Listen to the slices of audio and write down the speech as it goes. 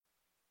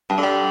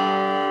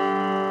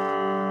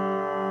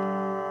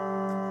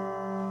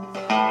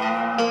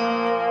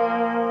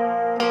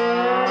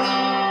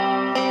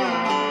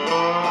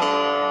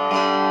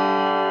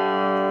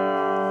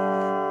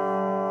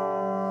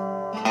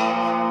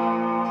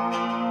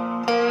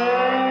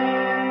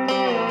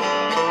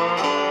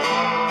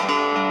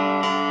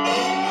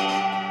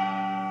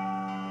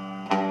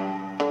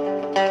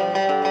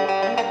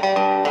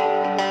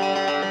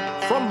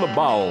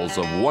bowels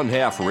of One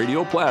Half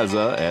Radio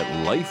Plaza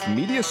at Life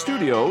Media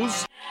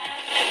Studios.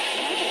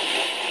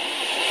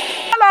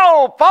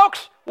 Hello,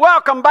 folks.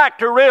 Welcome back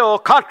to Real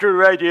Country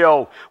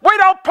Radio. We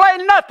don't play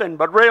nothing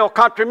but real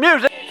country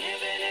music.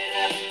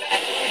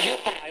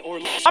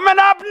 Coming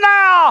up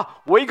now,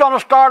 we're going to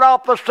start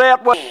off the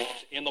set with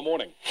In the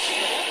Morning.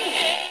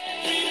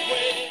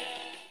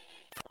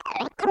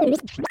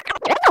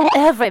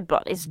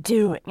 Everybody's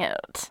doing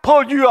it.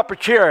 Pull you up a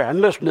chair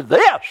and listen to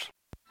this.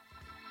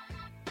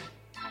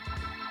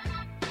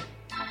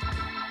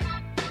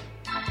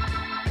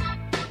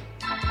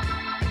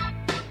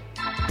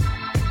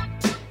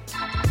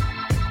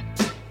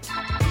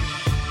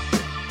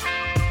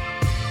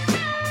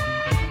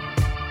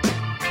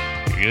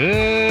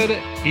 Good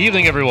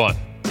evening, everyone.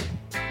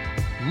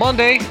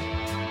 Monday,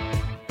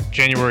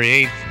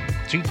 January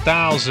 8th,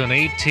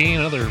 2018,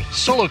 another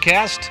solo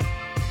cast.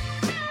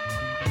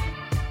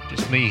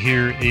 Just me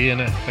here in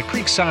the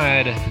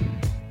Creekside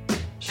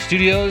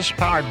Studios,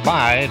 powered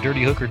by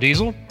Dirty Hooker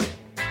Diesel.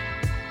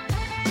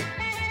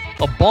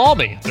 A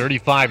balmy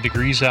 35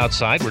 degrees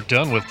outside. We're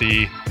done with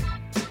the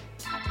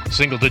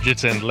single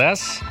digits and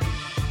less.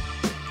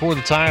 For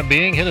the time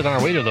being, headed on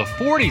our way to the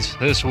 40s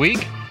this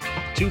week.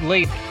 Too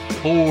late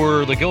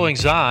for the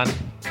goings-on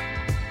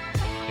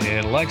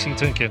in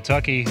Lexington,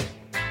 Kentucky,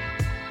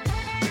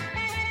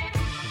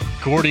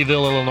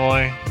 Gordyville,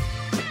 Illinois,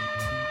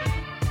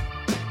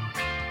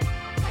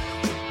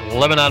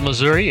 Lebanon,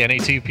 Missouri,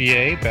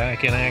 NATPA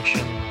back in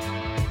action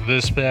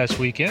this past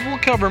weekend. We'll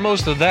cover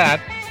most of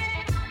that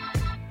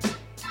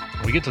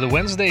when we get to the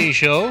Wednesday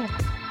show.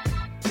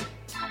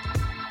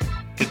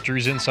 Get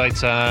Drew's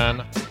insights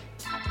on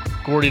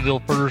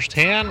Gordyville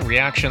firsthand.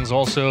 Reactions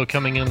also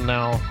coming in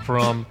now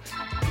from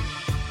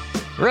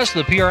the rest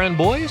of the PRN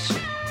boys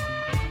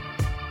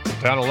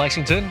down in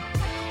Lexington.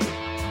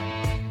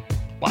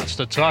 Lots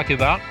to talk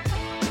about.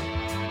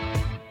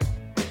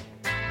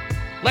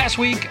 Last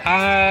week,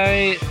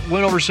 I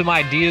went over some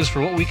ideas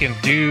for what we can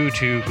do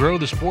to grow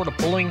the sport of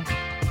pulling.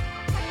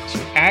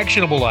 Some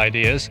actionable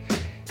ideas.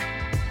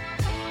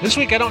 This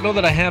week, I don't know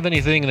that I have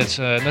anything that's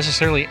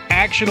necessarily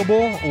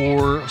actionable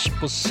or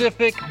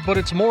specific, but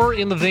it's more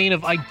in the vein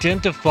of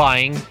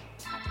identifying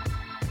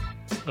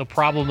the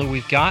problem that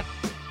we've got.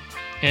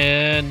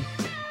 And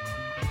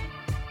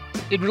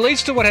it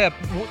relates to what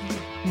happened.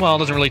 Well, it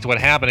doesn't relate to what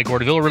happened at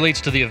Gordyville. It relates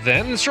to the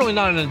event. And it's certainly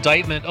not an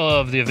indictment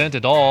of the event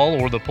at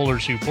all or the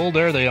pullers who pulled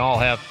there. They all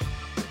have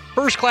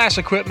first-class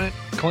equipment.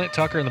 Clint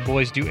Tucker and the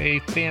boys do a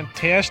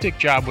fantastic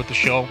job with the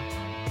show.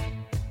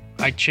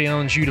 I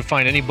challenge you to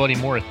find anybody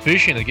more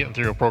efficient at getting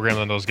through a program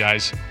than those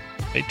guys.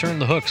 They turn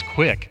the hooks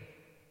quick.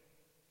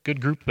 Good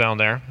group down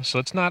there. So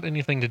it's not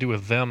anything to do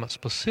with them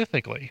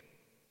specifically.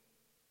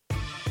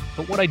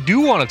 But what I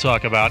do want to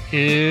talk about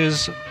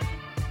is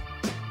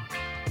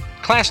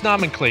class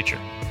nomenclature.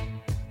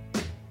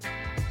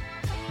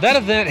 That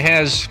event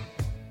has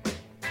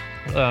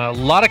a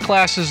lot of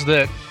classes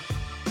that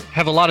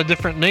have a lot of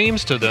different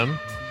names to them.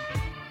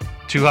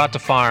 Too Hot to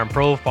Farm,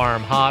 Pro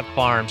Farm, Hot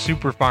Farm,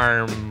 Super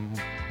Farm,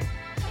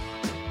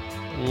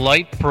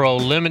 Light Pro,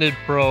 Limited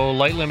Pro,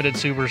 Light Limited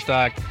Super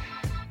Stock.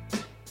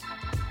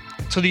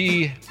 To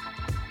the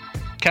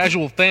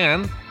casual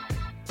fan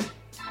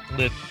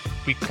that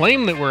we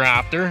claim that we're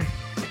after,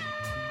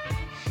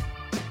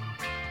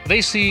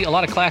 they see a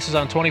lot of classes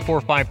on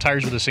 24.5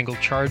 tires with a single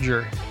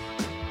charger.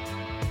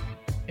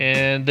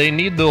 And they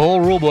need the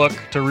whole rule book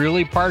to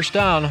really parse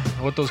down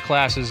what those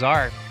classes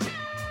are.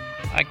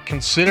 I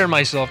consider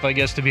myself, I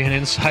guess, to be an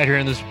insider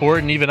in the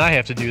sport, and even I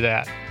have to do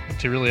that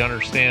to really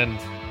understand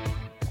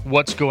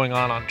what's going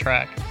on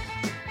track.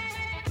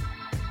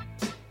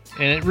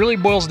 And it really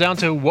boils down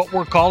to what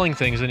we're calling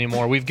things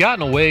anymore. We've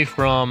gotten away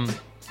from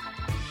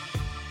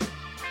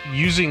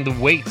using the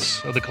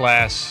weights of the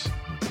class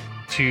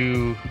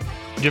to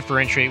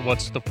differentiate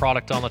what's the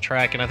product on the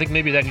track, and I think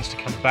maybe that needs to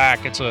come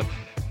back. It's a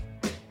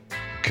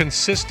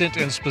consistent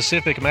and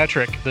specific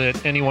metric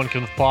that anyone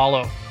can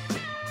follow.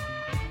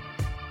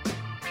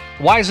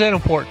 Why is that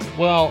important?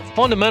 Well,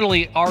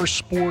 fundamentally, our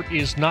sport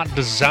is not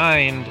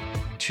designed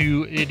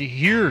to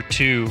adhere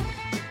to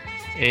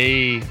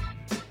a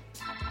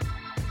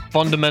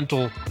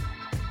fundamental,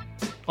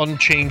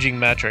 unchanging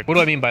metric. What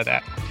do I mean by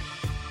that?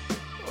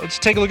 Let's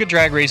take a look at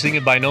drag racing,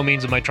 and by no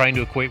means am I trying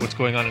to equate what's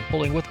going on in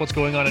pulling with what's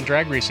going on in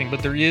drag racing,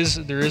 but there's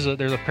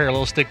a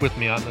parallel. Stick with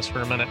me on this for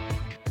a minute.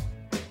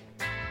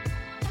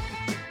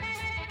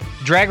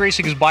 Drag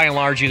racing is by and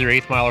large either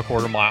eighth mile or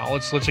quarter mile.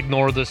 Let's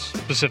ignore the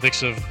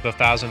specifics of the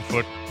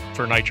 1,000-foot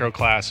for nitro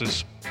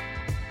classes.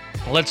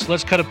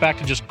 Let's cut it back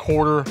to just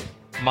quarter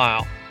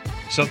mile,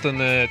 something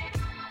that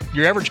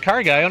your average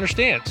car guy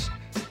understands.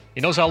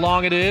 He knows how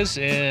long it is,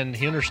 and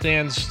he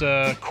understands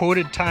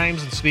quoted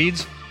times and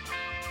speeds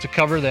to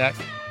cover that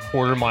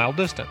quarter mile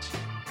distance.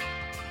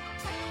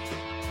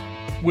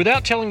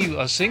 Without telling you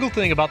a single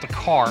thing about the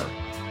car,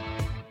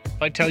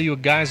 if I tell you a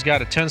guy's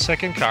got a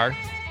 10-second car,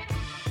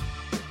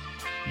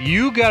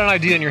 you got an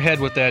idea in your head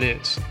what that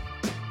is.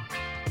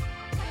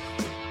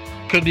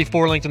 Could be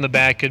 4-length in the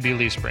back, could be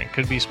leaf spring,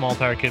 could be small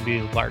tire, could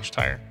be large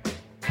tire.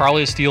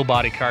 Probably a steel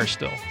body car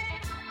still.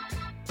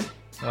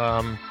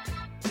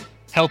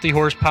 Healthy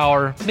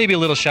horsepower, maybe a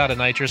little shot of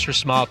nitrous or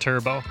small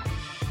turbo.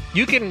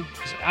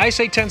 I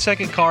say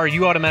 10-second car,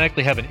 you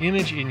automatically have an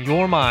image in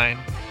your mind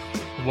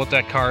of what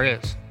that car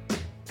is.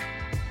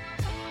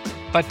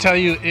 If I tell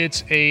you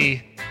it's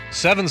a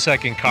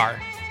 7-second car,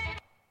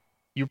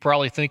 you're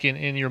probably thinking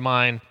in your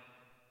mind,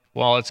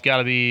 well, it's got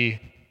to be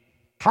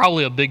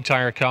probably a big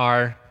tire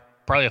car,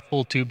 probably a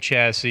full tube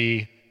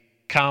chassis,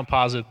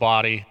 composite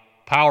body,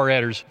 power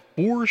adders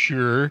for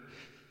sure,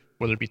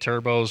 whether it be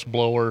turbos,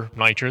 blower,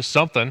 nitrous,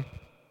 something.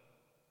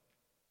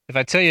 If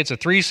I tell you it's a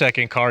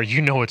 3-second car,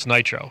 you know it's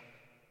nitro.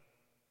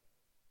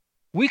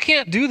 We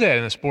can't do that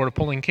in the sport of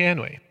pulling,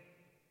 can we?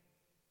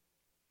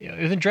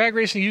 In drag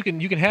racing, you can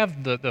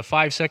have the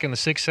 5-second, the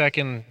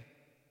 6-second,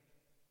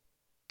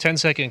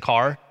 10-second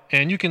car,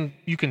 and you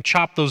can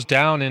chop those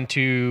down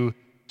into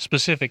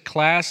specific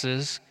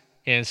classes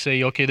and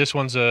say, okay, this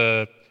one's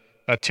a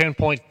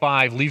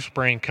 10.5 leaf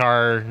spring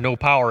car, no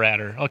power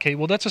adder. Okay,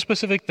 well, that's a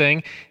specific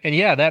thing, and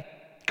yeah, that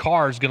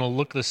car is going to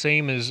look the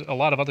same as a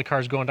lot of other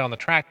cars going down the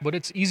track, but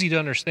it's easy to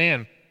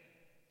understand.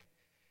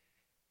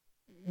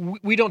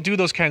 We don't do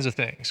those kinds of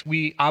things.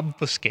 We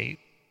obfuscate.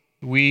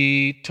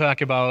 We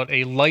talk about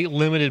a light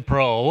limited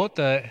pro. What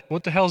the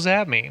hell does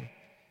that mean?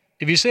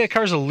 If you say a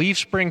car's a leaf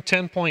spring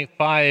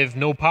 10.5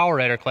 no power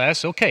adder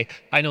class, okay,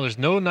 I know there's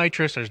no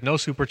nitrous, there's no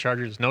supercharger,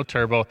 there's no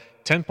turbo,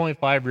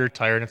 10.5 rear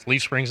tire, and it's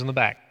leaf springs in the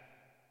back.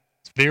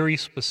 It's very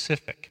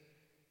specific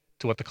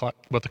to what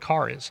the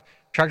car is.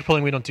 Tractor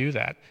pulling, we don't do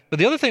that. But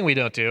the other thing we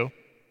don't do,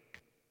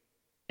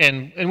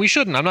 and we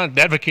shouldn't, I'm not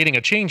advocating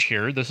a change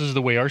here. This is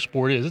the way our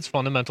sport is. It's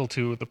fundamental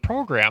to the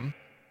program.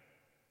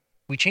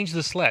 We change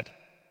the sled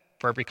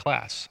for every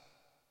class.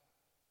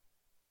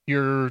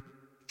 Your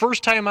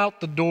first time out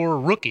the door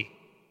rookie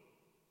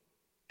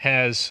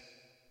has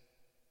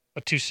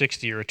a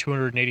 260 or a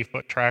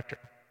 280-foot tractor.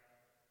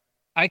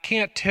 I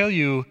can't tell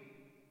you,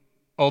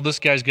 oh, this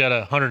guy's got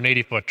a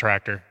 180-foot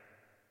tractor.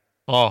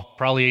 Oh,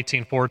 probably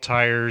 18.4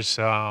 tires,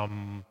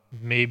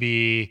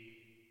 maybe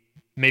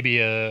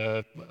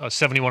a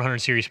 7100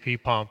 series P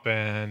pump,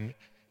 and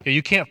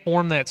you can't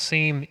form that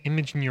same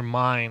image in your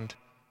mind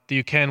that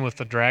you can with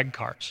the drag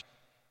cars.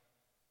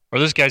 Or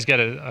this guy's got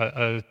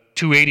a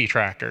 280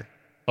 tractor.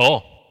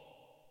 Oh,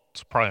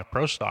 it's probably a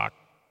pro stock.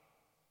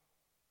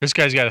 This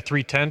guy's got a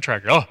 310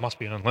 tractor. Oh, it must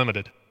be an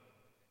unlimited.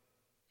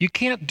 You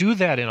can't do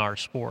that in our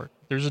sport.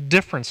 There's a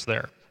difference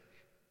there.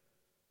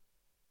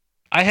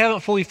 I haven't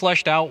fully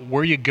fleshed out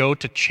where you go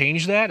to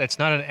change that. It's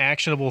not an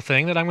actionable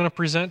thing that I'm going to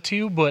present to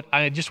you, but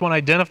I just want to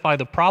identify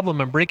the problem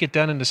and break it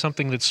down into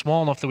something that's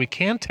small enough that we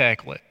can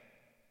tackle it.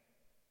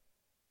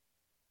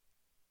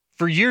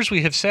 For years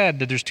we have said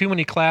that there's too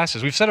many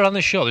classes. We've said it on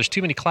this show. There's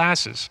too many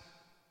classes.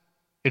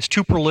 It's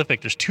too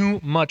prolific. There's too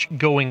much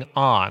going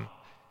on.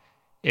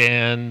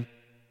 And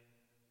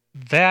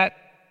that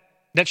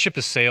ship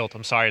has sailed.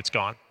 I'm sorry, it's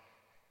gone.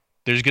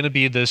 There's going to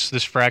be this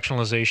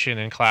fractionalization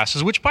in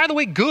classes, which, by the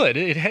way, good.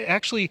 It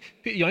actually,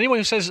 anyone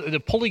who says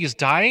the pulling is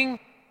dying,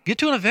 get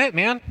to an event,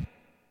 man.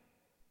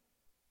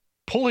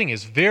 Pulling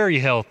is very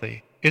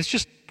healthy. It's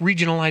just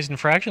regionalized and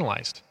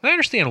fractionalized. And I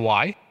understand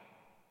why.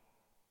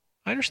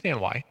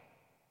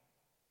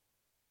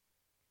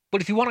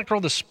 But if you want to grow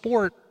the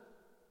sport,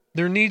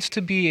 there needs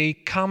to be a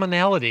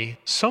commonality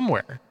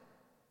somewhere.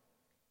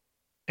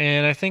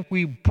 And I think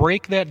we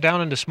break that down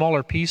into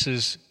smaller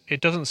pieces.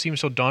 It doesn't seem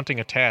so daunting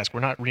a task.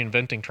 We're not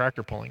reinventing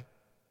tractor pulling.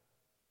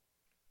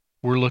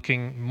 We're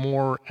looking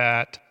more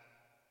at...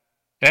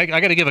 I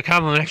got to give a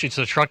compliment actually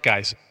to the truck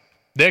guys.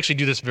 They actually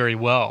do this very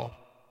well.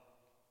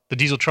 The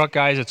diesel truck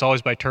guys, it's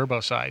always by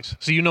turbo size.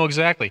 So you know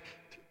exactly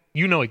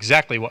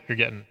what you're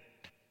getting.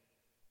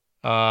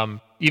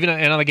 Even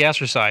and on the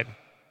gasser side,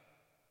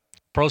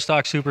 pro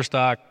stock, super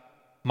stock,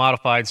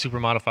 modified, super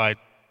modified,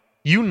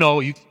 you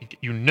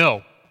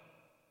know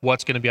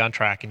what's going to be on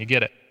track, and you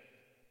get it.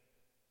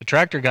 The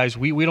tractor guys,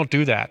 we don't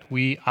do that.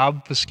 We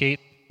obfuscate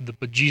the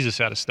bejesus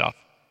out of stuff.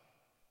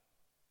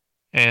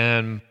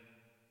 And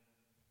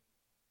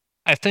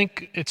I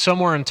think it's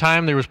somewhere in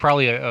time there was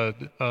probably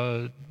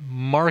a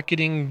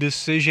marketing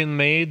decision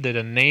made that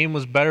a name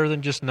was better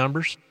than just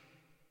numbers.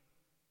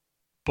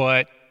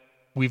 But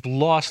we've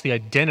lost the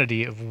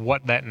identity of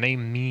what that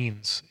name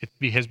means.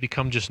 It has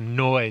become just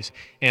noise.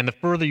 And the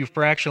further you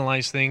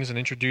fractionalize things and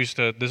introduce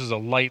this is a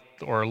light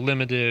or a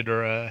limited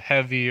or a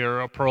heavy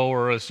or a pro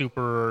or a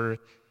super,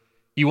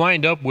 you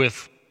wind up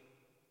with,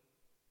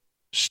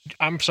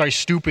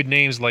 stupid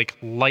names like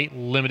light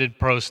limited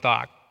pro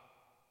stock.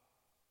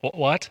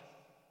 What?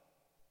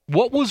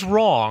 What was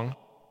wrong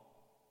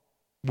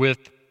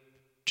with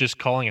just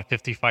calling a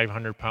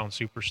 5,500 pound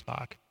super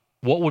stock?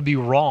 What would be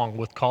wrong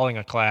with calling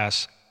a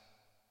class,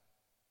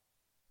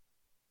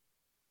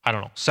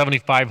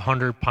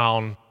 7,500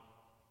 pound,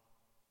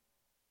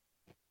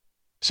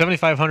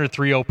 7,500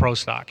 3.0 pro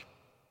stock?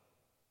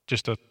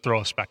 Just to throw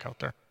a spec out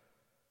there.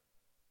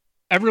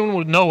 Everyone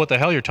would know what the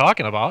hell you're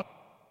talking about.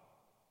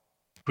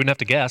 Wouldn't have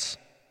to guess.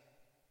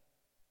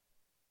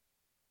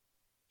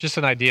 Just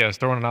an idea,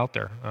 throwing it out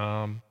there.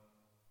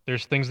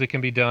 There's things that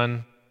can be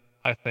done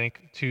I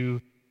think,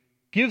 to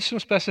give some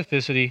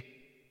specificity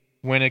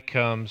when it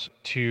comes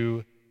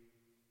to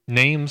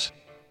names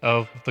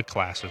of the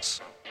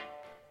classes.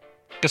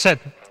 Like I said,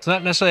 it's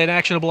not necessarily an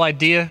actionable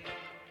idea,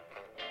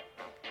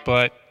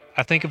 but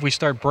I think if we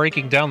start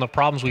breaking down the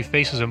problems we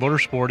face as a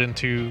motorsport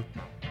into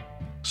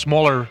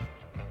smaller,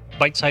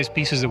 bite-sized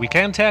pieces that we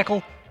can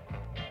tackle,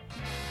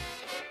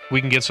 we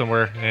can get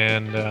somewhere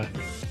and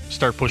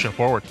start pushing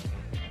forward.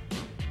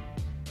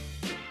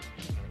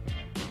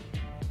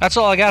 That's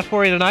all I got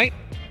for you tonight.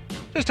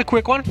 Just a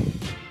quick one.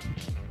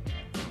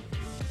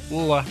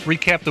 We'll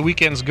recap the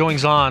weekend's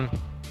goings-on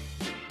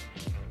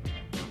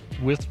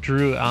with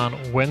Drew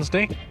on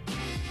Wednesday.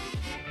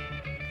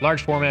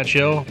 Large format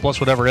show, plus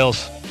whatever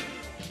else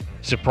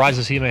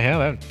surprises he may have.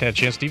 I haven't had a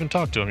chance to even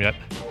talk to him yet.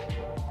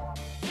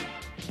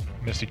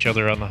 Missed each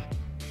other on the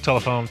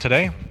telephone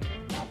today.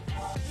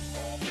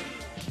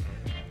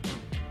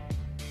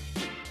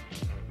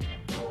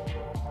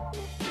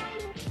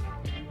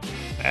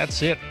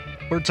 That's it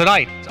for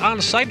tonight on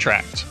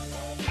Sidetracked.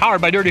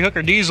 Powered by Dirty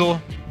Hooker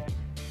Diesel,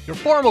 your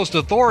foremost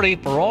authority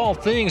for all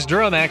things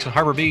Duramax and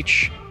Harbor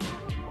Beach.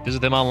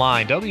 Visit them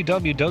online,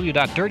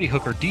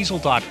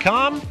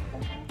 www.dirtyhookerdiesel.com.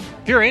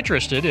 If you're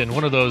interested in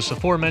one of those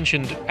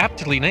aforementioned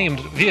aptly named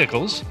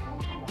vehicles,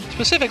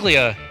 specifically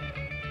a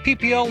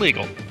PPL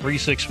legal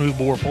 3.6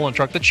 smoothbore pulling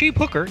truck, the Cheap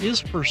Hooker is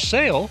for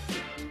sale.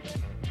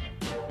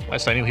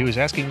 Last I knew, he was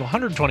asking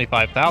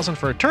 $125,000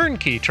 for a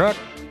turnkey truck.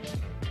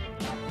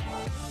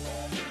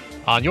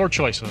 On your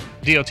choice of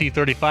DOT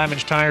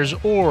 35-inch tires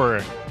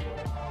or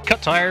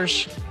cut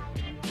tires.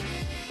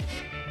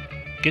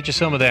 Get you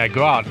some of that.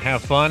 Go out and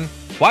have fun.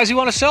 Why does he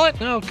want to sell it?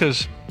 No,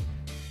 because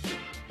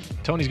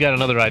Tony's got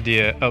another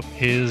idea up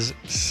his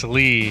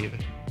sleeve.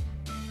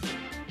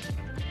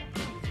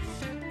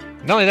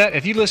 Not only that,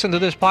 if you listen to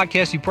this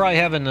podcast, you probably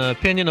have an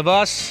opinion of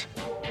us.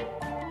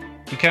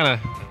 We kind of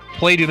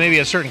play to maybe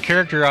a certain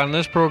character on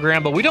this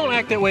program, but we don't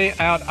act that way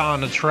out on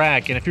the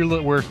track. And if you're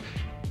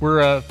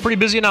we're pretty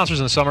busy announcers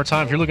in the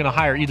summertime. If you're looking to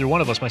hire either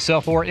one of us,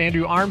 myself or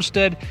Andrew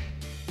Armstead,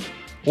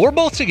 or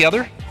both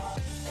together,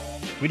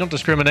 we don't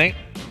discriminate.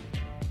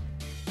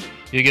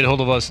 You get a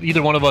hold of us,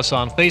 either one of us,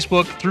 on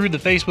Facebook through the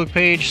Facebook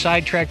page,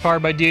 Sidetracked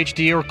Powered by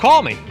DHD, or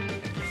call me,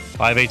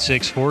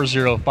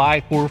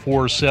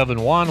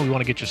 586-405-4471. We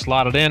want to get you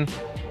slotted in.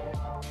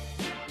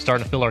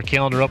 Starting to fill our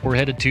calendar up. We're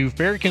headed to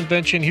Fair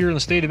Convention here in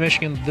the state of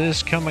Michigan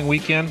this coming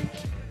weekend.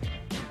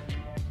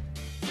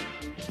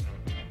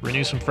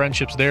 Renew some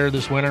friendships there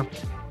this winter.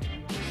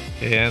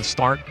 And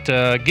start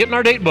getting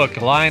our date book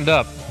lined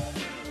up.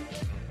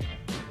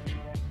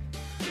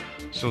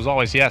 So as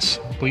always, yes,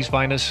 please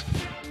find us.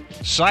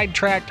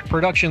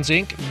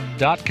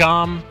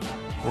 SidetrackedProductionsInc.com.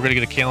 We're going to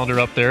get a calendar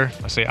up there.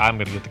 I say I'm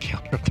going to get the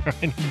calendar up there.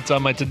 It's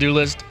on my to-do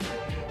list.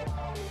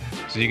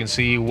 So you can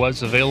see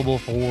what's available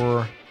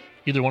for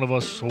either one of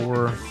us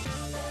or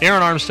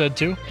Aaron Armstead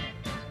too.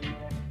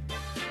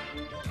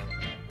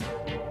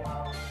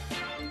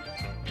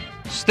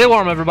 Stay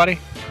warm, everybody.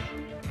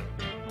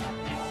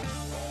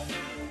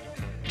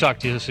 Talk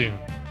to you soon.